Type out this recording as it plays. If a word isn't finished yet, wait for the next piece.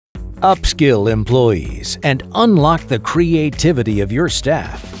Upskill employees and unlock the creativity of your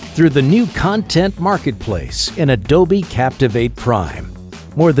staff through the new content marketplace in Adobe Captivate Prime.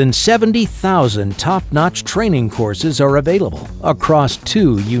 More than 70,000 top-notch training courses are available across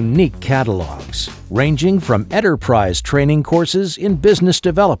 2 unique catalogs, ranging from enterprise training courses in business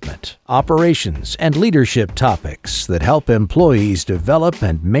development, operations, and leadership topics that help employees develop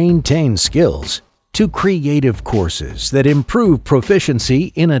and maintain skills, to creative courses that improve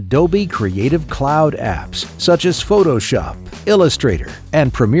proficiency in Adobe Creative Cloud apps such as Photoshop, Illustrator,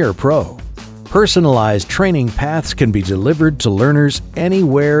 and Premiere Pro. Personalized training paths can be delivered to learners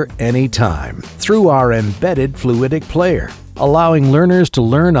anywhere, anytime through our embedded Fluidic player, allowing learners to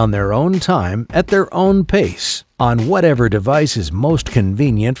learn on their own time at their own pace on whatever device is most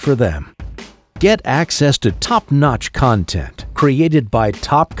convenient for them. Get access to top-notch content created by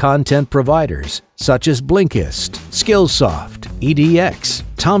top content providers such as Blinkist, Skillsoft, EDX,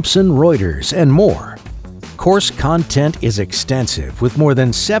 Thomson Reuters, and more. Course content is extensive with more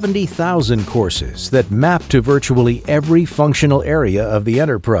than 70,000 courses that map to virtually every functional area of the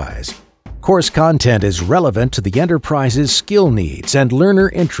enterprise. Course content is relevant to the enterprise's skill needs and learner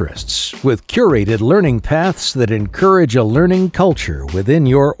interests, with curated learning paths that encourage a learning culture within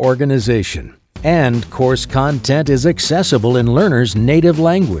your organization. And course content is accessible in learners' native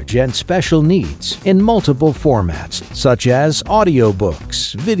language and special needs in multiple formats, such as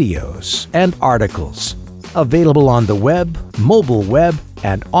audiobooks, videos, and articles. Available on the web, mobile web,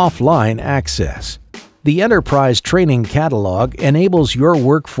 and offline access. The Enterprise Training Catalog enables your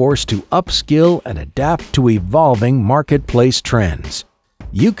workforce to upskill and adapt to evolving marketplace trends.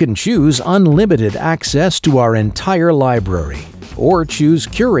 You can choose unlimited access to our entire library, or choose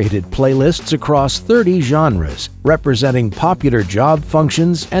curated playlists across 30 genres representing popular job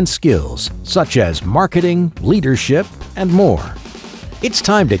functions and skills, such as marketing, leadership, and more. It's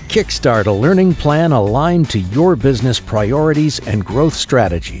time to kickstart a learning plan aligned to your business priorities and growth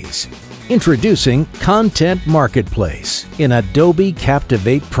strategies. Introducing Content Marketplace in Adobe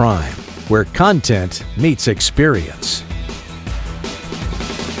Captivate Prime, where content meets experience.